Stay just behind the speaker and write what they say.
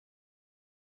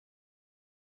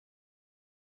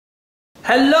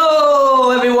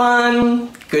Hello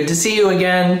everyone! Good to see you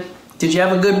again. Did you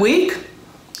have a good week?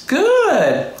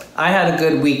 Good! I had a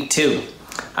good week too.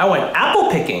 I went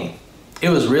apple picking. It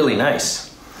was really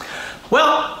nice.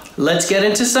 Well, let's get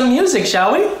into some music,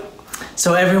 shall we?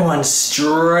 So everyone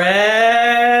stretch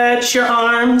your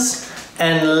arms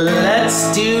and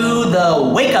let's do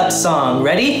the wake up song.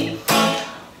 Ready?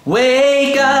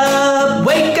 Wake up,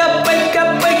 wake up, wake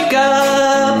up, wake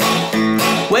up.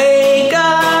 Wake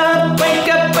up, wake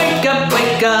up, wake up,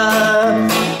 wake up.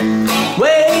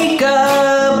 Wake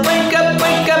up, wake up,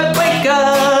 wake up, wake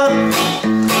up.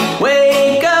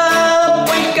 Wake up,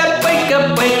 wake up, wake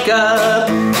up, wake up.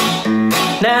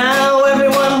 Now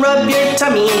everyone rub your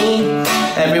tummy.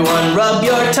 Everyone rub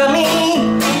your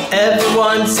tummy.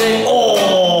 Everyone say,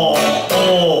 oh,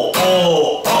 oh,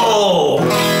 oh, oh.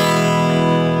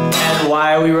 And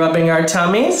why are we rubbing our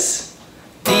tummies?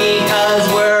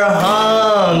 Because we're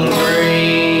hungry,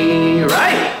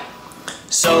 right?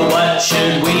 So what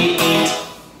should we eat?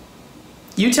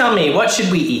 You tell me, what should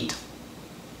we eat?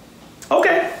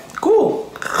 Okay,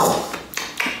 cool.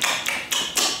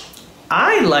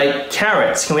 I like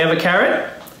carrots. Can we have a carrot?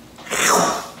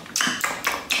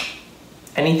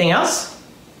 Anything else?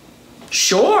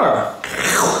 Sure.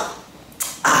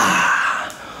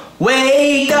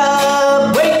 Wake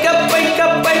up, wake up, wake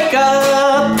up, wake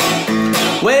up.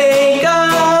 Wake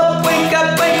up, wake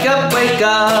up, wake up, wake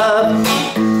up.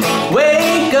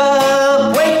 Wake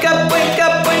up, wake up, wake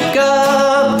up, wake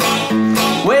up.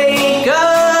 Wake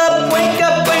up, wake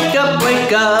up, wake up,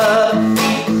 wake up.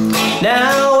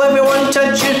 Now everyone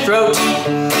touch your throat.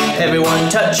 Everyone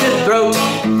touch your throat.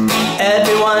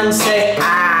 Everyone say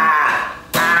ah,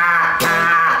 ah,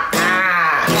 ah,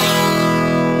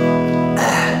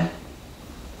 ah.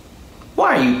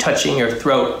 Why are you touching your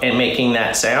throat and making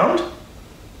that sound?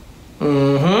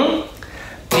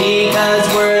 Because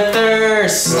we're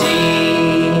thirsty.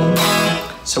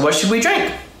 So what should we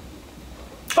drink?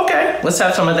 Okay, let's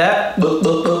have some of that.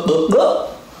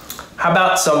 How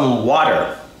about some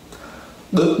water?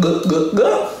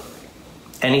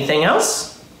 Anything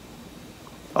else?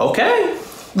 Okay.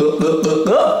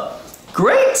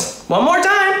 Great. One more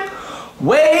time.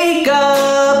 Wake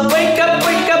up, wake up,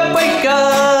 wake up, wake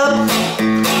up.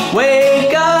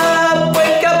 Wake up,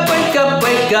 wake up, wake up,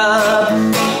 wake up.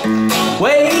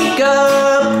 Wake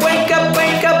up, wake up,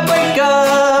 wake up, wake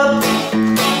up.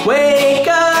 Wake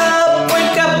up,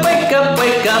 wake up, wake up,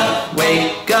 wake up.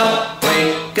 Wake up,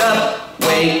 wake up,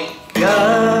 wake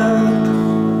up.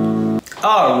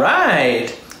 All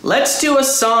right, let's do a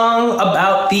song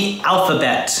about the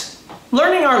alphabet.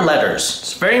 Learning our letters.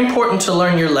 It's very important to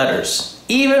learn your letters,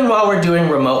 even while we're doing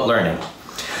remote learning.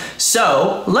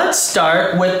 So let's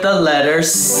start with the letter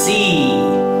C.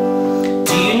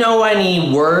 Do you know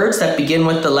any words that begin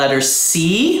with the letter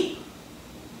C?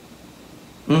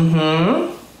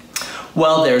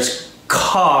 Well, there's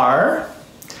car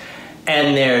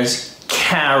and there's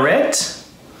carrot.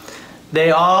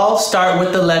 They all start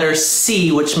with the letter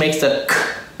C, which makes the k,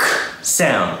 k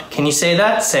sound. Can you say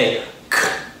that? Say k,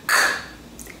 k.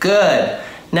 Good.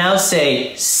 Now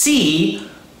say C,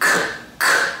 k, k.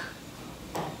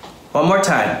 One more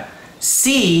time.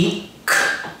 C, k,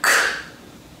 k.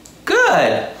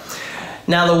 Good.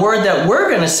 Now the word that we're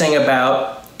going to sing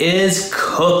about is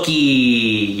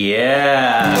cookie.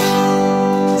 Yeah.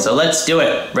 So let's do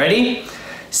it. Ready?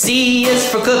 C is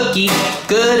for cookie,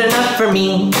 good enough for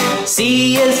me.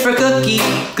 C is for cookie,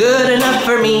 good enough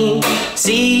for me.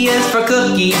 C is for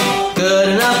cookie, good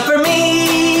enough for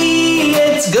me.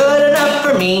 It's good enough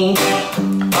for me.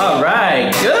 All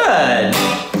right, good.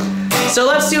 So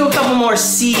let's do a couple more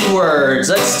C words.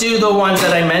 Let's do the ones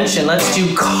that I mentioned. Let's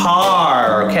do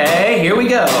car, okay? Here we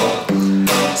go.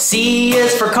 C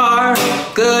is for car,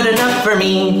 good enough for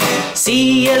me.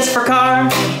 C is for car,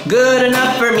 good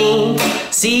enough for me.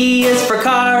 C is for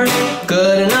car,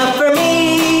 good enough for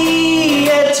me.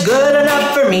 It's good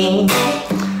enough for me.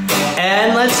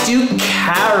 And let's do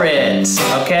carrot,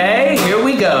 okay? Here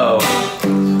we go.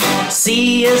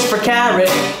 C is for carrot,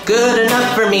 good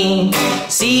enough for me.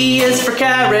 C is for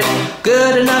carrot,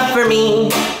 good enough for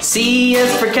me. C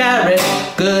is for carrot,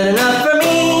 good enough for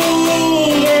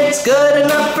me. It's good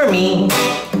enough for me.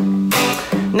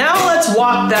 Now let's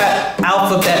walk that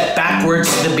alphabet backwards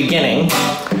to the beginning.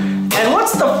 And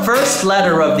what's the first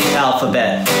letter of the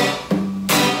alphabet?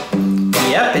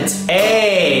 Yep, it's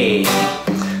A.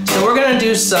 So we're gonna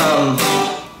do some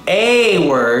A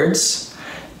words.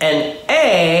 And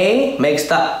A makes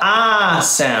the ah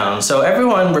sound. So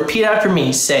everyone repeat after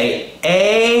me. Say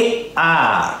A,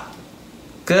 ah.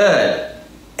 Good.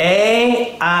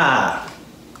 A, ah.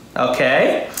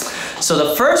 Okay. So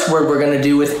the first word we're going to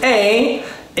do with A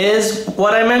is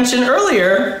what I mentioned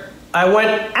earlier. I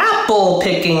went apple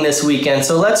picking this weekend,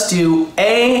 so let's do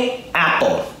A,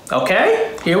 apple.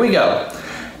 Okay? Here we go.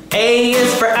 A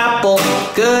is for apple,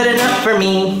 good enough for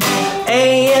me.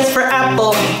 A is for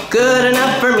apple, good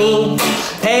enough for me.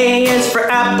 A is for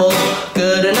apple,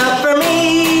 good enough for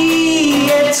me.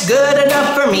 It's good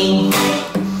enough for me.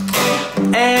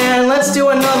 And let's do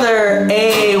another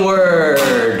A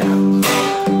word.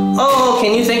 Oh,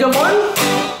 can you think of one?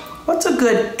 What's a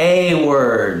good A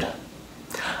word?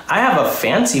 I have a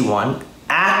fancy one,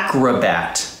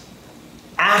 acrobat.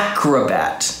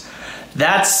 Acrobat.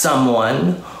 That's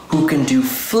someone who can do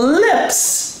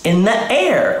flips in the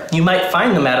air. You might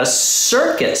find them at a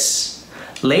circus.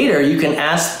 Later, you can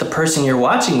ask the person you're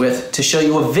watching with to show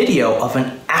you a video of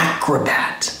an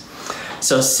acrobat.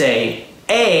 So say,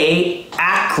 A,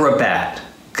 acrobat.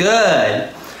 Good.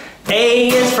 A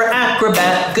is for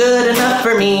acrobat, good enough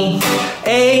for me.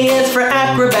 A is for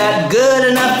acrobat, good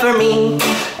enough for me.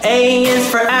 A is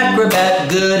for acrobat,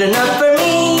 good enough for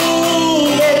me.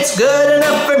 It's good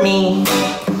enough for me.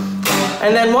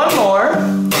 And then one more.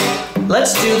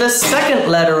 Let's do the second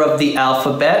letter of the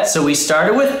alphabet. So we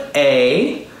started with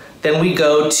A, then we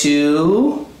go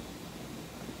to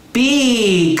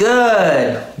B.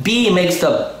 Good. B makes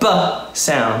the B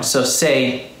sound. So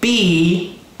say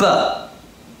B, B.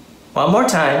 One more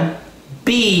time.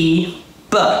 B,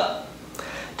 B.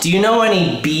 Do you know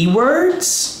any B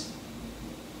words?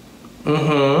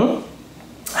 How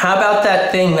about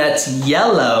that thing that's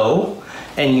yellow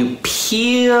and you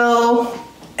peel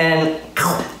and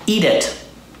eat it?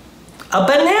 A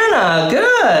banana.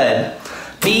 Good.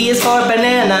 B is for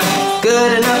banana,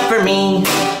 good enough for me.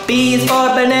 B is for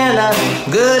banana,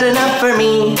 good enough for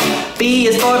me. B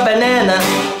is for banana,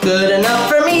 good enough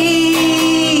for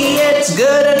me. It's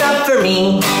good enough for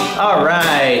me. All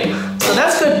right, so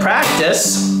that's good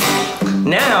practice.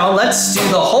 Now let's do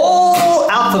the whole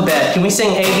alphabet. Can we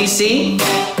sing ABC?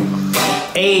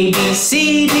 A, B,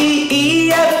 C, D,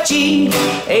 E, F, G,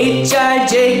 H, I,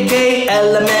 J, K,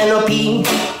 L, M, N, O, P,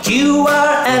 Q,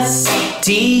 R, S,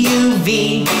 T, U,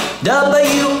 V,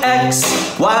 W,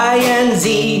 X, Y, and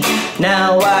Z.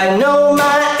 Now I know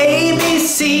my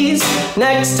ABCs.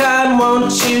 Next time,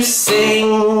 won't you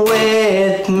sing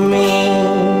with me?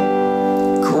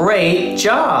 Great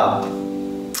job.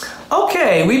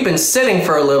 Okay, we've been sitting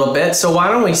for a little bit, so why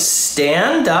don't we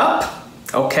stand up?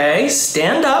 Okay,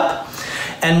 stand up.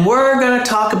 And we're gonna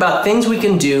talk about things we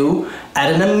can do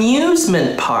at an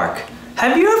amusement park.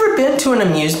 Have you ever been to an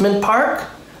amusement park?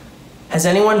 Has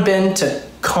anyone been to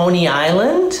Coney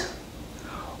Island?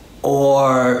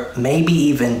 Or maybe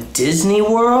even Disney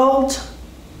World?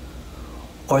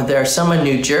 Or there's some in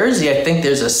New Jersey. I think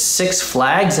there's a Six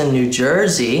Flags in New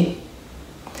Jersey.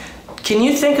 Can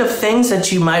you think of things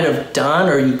that you might have done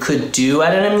or you could do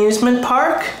at an amusement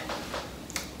park?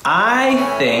 I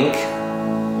think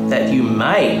that you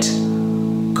might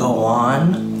go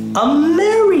on a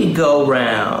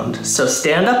merry-go-round. So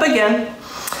stand up again,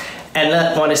 and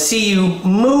I want to see you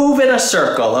move in a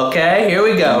circle, okay? Here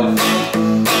we go.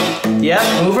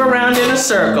 Yep, move around in a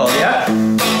circle, yep.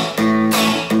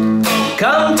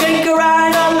 Come take a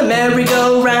ride on the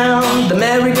merry-go-round, the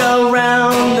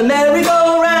merry-go-round, the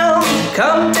merry-go-round.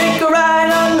 Come take a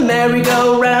ride on the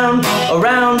merry-go-round,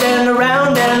 around and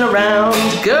around and around.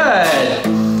 Good.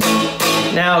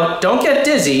 Now, don't get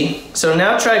dizzy, so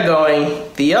now try going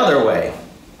the other way.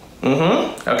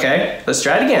 Okay, let's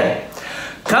try it again.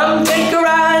 Come take a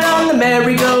ride on the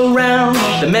merry-go-round,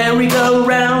 the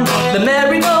merry-go-round, the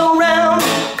merry-go-round.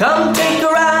 Come take a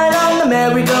ride on the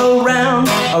merry-go-round,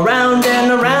 around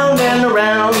and around and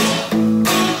around.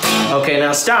 Okay,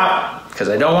 now stop, because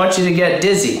I don't want you to get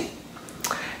dizzy.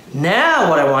 Now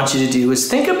what I want you to do is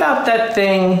think about that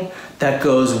thing that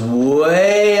goes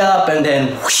way up and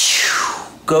then whoosh,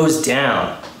 goes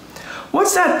down.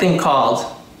 What's that thing called?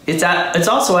 It's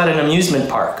also at an amusement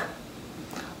park.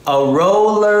 A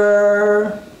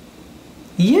roller,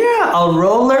 yeah, a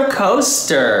roller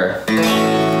coaster.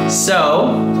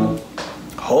 So,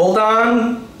 hold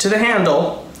on to the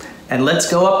handle and let's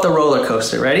go up the roller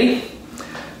coaster. Ready?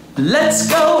 Let's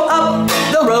go up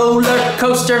the roller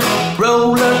coaster,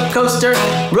 roller coaster,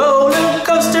 roller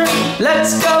coaster.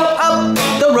 Let's go up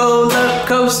the roller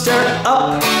coaster,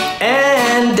 up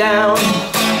and down.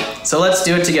 So let's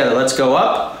do it together. Let's go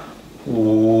up.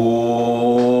 Whoa,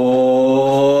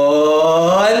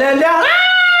 and then down.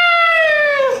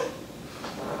 Ah!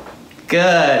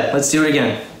 Good. Let's do it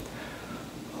again.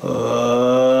 Ah!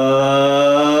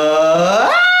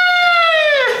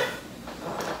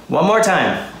 One more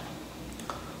time.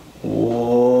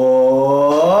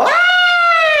 Whoa.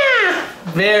 Ah!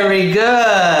 Very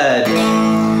good.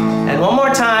 And one more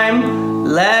time,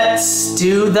 let's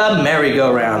do the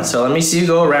merry-go-round. So let me see you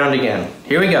go around again.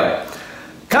 Here we go.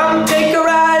 Come take a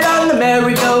ride on the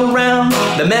merry-go-round,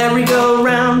 the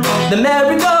merry-go-round, the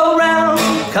merry-go-round.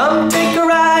 Come take a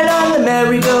ride on the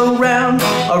merry-go-round,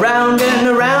 around and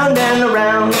around and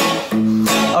around,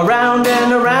 around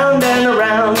and around and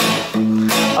around,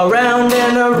 around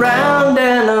and around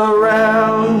and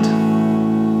around.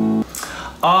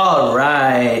 All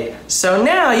right, so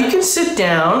now you can sit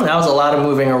down. That was a lot of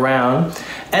moving around.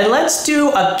 And let's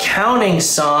do a counting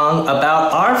song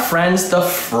about our friends the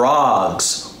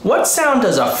frogs. What sound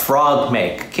does a frog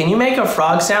make? Can you make a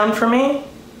frog sound for me?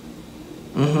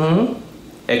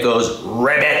 It goes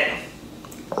ribbit,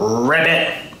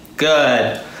 ribbit.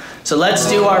 Good. So let's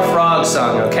do our frog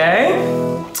song, okay?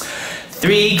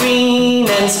 3 green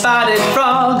and spotted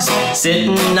frogs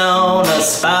sitting on a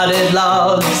spotted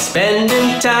log,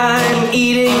 spending time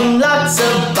eating lots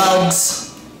of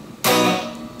bugs.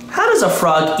 How does a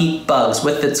frog eat bugs?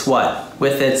 With its what?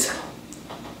 With its...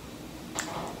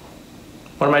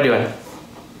 What am I doing?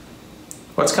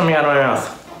 What's coming out of my mouth?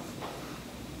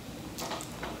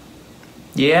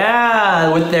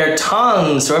 Yeah, with their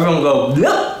tongues. So everyone go,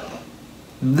 blip,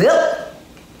 blip,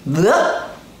 blip.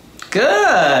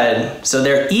 Good. So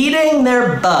they're eating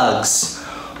their bugs.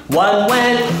 One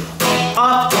went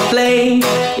off to play.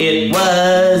 It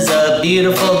was a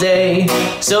beautiful day.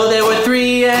 So there were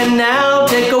 3 and now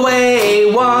take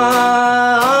away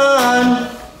 1.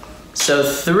 So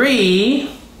 3,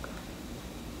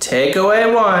 take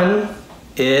away 1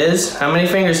 is, how many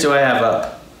fingers do I have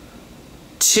up?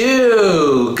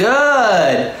 2,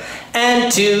 good.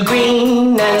 And 2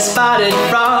 green and spotted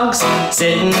frogs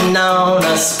sitting on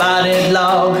a spotted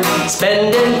log,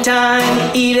 spending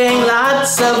time eating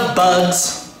lots of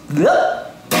bugs.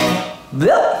 Blup,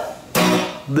 blup,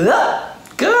 blup.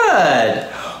 Good.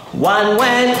 1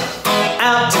 went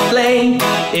out to play.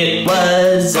 It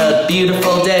was a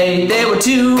beautiful day. There were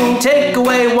 2, take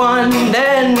away 1.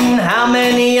 Then how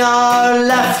many are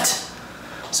left?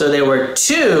 So there were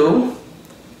 2,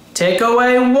 take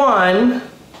away 1.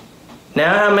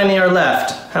 Now how many are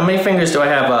left? How many fingers do I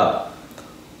have up?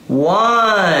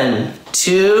 1.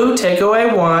 2, take away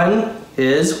 1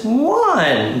 is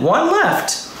 1. 1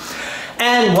 left.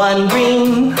 And 1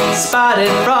 green spotted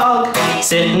frog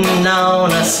sitting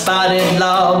on a spotted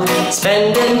log,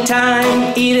 spending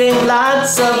time eating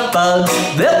lots of bugs.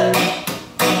 Blip,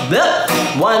 blip.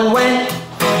 1 went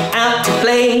out to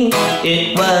play.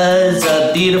 It was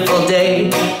a beautiful day.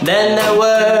 Then there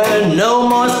were no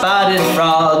more spotted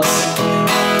frogs.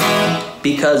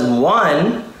 Because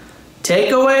 1,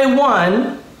 take away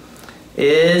 1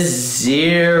 is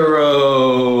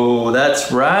 0.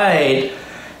 That's right.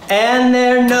 And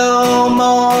there are no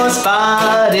more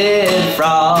spotted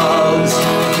frogs.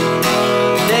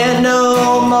 There are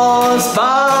no more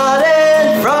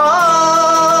spotted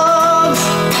frogs.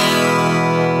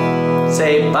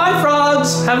 Say bye,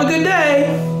 frogs. Have a good day.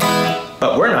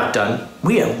 But we're not done.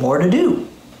 We have more to do.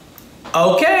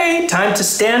 Okay, time to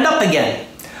stand up again.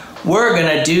 We're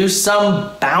gonna do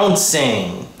some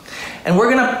bouncing. And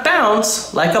we're gonna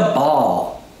bounce like a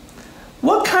ball.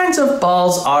 What kinds of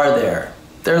balls are there?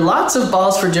 There are lots of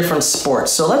balls for different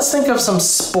sports. So let's think of some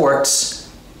sports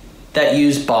that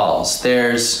use balls.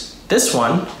 There's this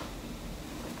one.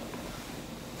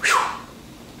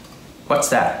 What's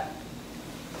that?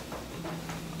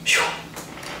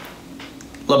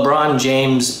 LeBron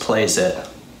James plays it.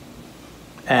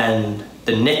 And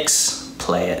the Knicks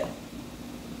play it.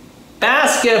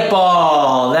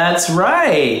 Basketball, that's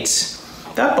right.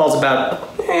 That ball's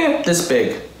about this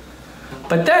big.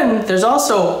 But then there's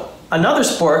also another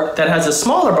sport that has a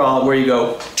smaller ball where you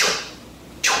go.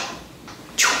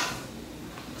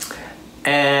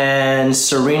 And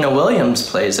Serena Williams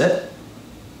plays it.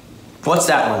 What's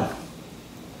that one?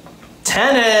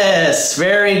 Tennis,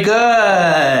 very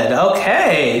good.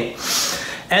 Okay.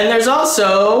 And there's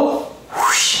also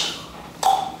whoosh,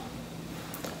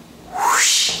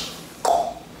 whoosh.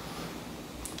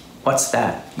 What's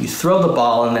that? You throw the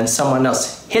ball and then someone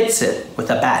else hits it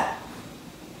with a bat.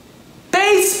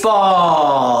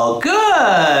 Baseball,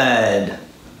 good.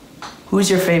 Who's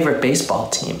your favorite baseball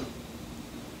team?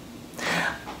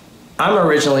 I'm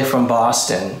originally from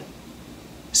Boston,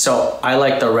 so I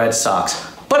like the Red Sox.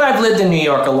 But I've lived in New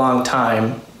York a long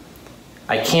time.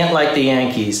 I can't like the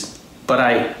Yankees, but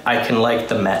I can like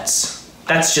the Mets.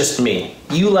 That's just me.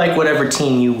 You like whatever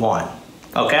team you want,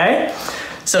 okay?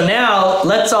 So now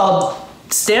let's all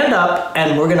stand up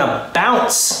and we're gonna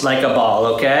bounce like a ball,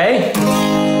 okay?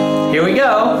 Here we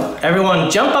go. Everyone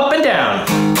jump up and down.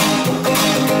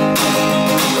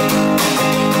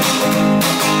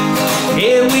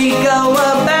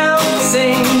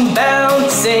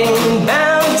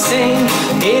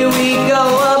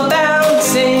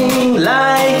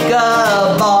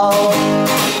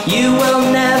 You will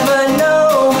never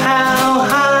know how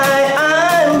high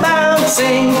I'm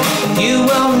bouncing. You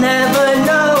will never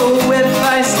know if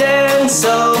I stand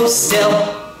so still.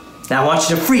 Now I want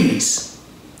you to freeze.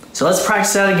 So let's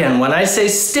practice that again. When I say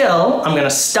still, I'm gonna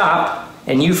stop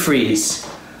and you freeze.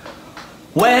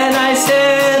 When I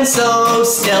stand so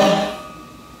still.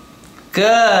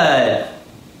 Good.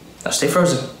 Now stay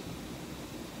frozen.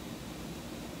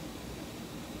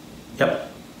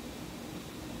 Yep.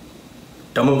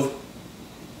 Don't move.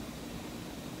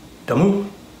 Don't move.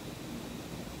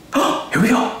 Oh, here we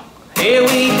go. Here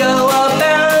we go, a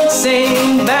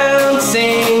bouncing,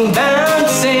 bouncing,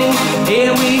 bouncing.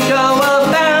 Here we go,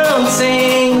 a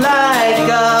bouncing like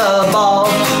a ball.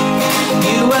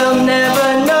 You will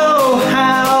never know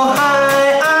how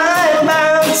high I'm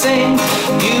bouncing.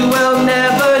 You will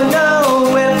never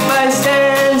know if I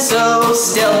stand so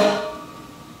still.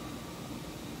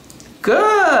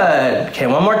 Good. Okay,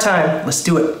 one more time. Let's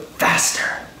do it faster.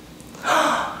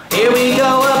 Here we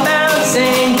go, a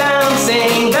bouncing,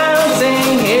 bouncing,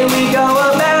 bouncing. Here we go,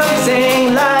 a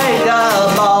bouncing like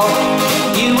a ball.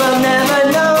 You will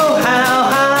never know how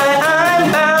high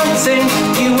I'm bouncing.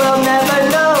 You will never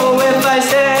know if I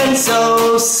stand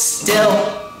so still.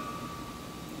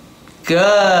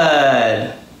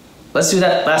 Good. Let's do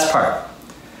that last part.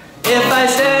 If I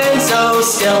stand so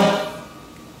still.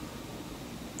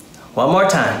 One more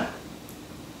time.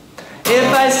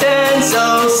 If I stand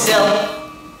so still.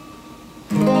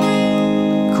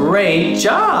 Great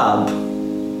job.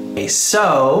 Okay,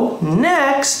 so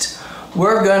next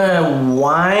we're gonna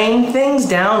wind things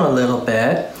down a little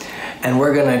bit and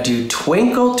we're gonna do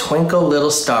Twinkle Twinkle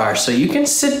Little Star. So you can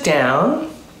sit down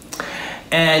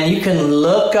and you can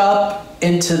look up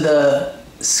into the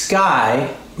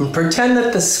sky and pretend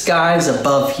that the sky's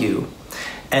above you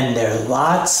and there are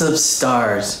lots of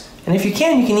stars. And if you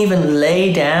can even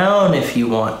lay down if you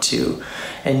want to.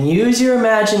 And use your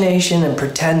imagination and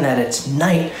pretend that it's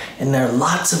night and there are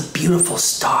lots of beautiful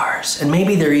stars. And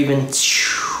maybe they're even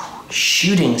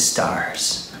shooting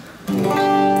stars.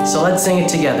 So let's sing it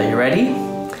together. You ready?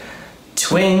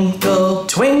 Twinkle,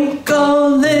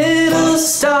 twinkle, little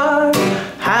star,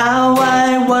 how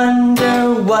I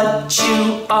wonder what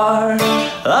you are.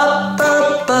 Up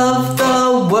above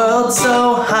the world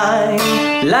so high,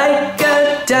 like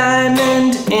a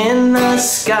diamond in the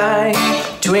sky.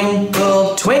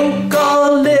 Twinkle,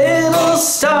 twinkle, little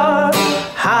star,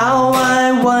 how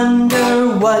I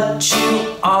wonder what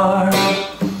you are.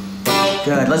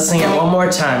 Good, let's sing it one more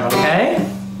time, okay?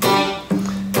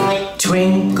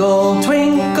 Twinkle,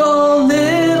 twinkle,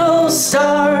 little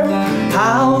star,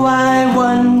 how I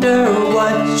wonder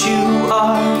what you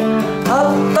are.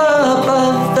 Up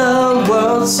above the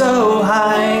world so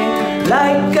high,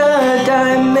 like a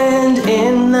diamond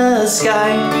in the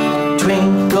sky.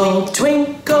 Twinkle,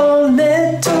 twinkle,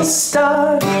 little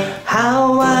star,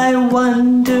 how I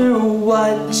wonder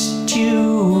what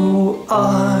you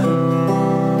are.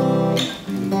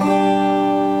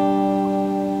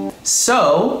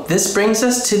 So, this brings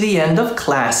us to the end of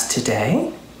class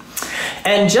today.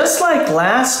 And just like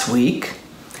last week,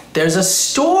 there's a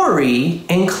story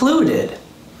included.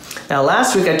 Now,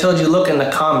 last week I told you look in the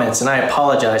comments, and I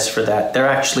apologize for that. There are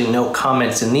actually no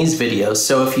comments in these videos,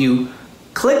 so if you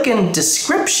click in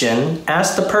description,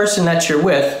 ask the person that you're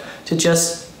with to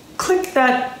just click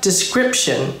that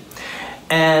description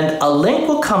and a link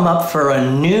will come up for a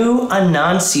new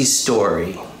Anansi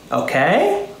story,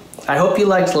 okay? I hope you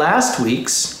liked last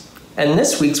week's and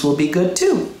this week's will be good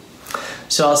too.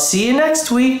 So I'll see you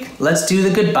next week. Let's do the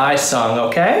goodbye song,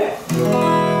 okay?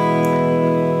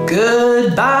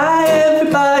 Goodbye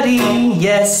everybody,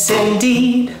 yes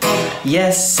indeed,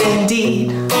 yes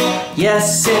indeed,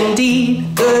 yes indeed.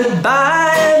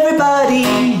 Goodbye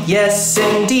everybody, yes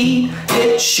indeed.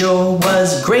 It sure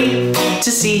was great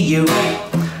to see you.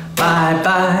 Bye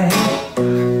bye,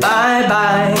 bye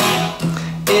bye.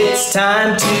 It's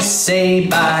time to say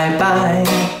bye bye,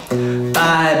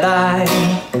 bye bye,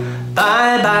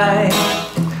 bye bye.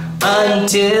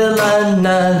 Until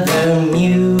another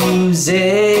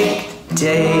music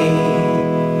day.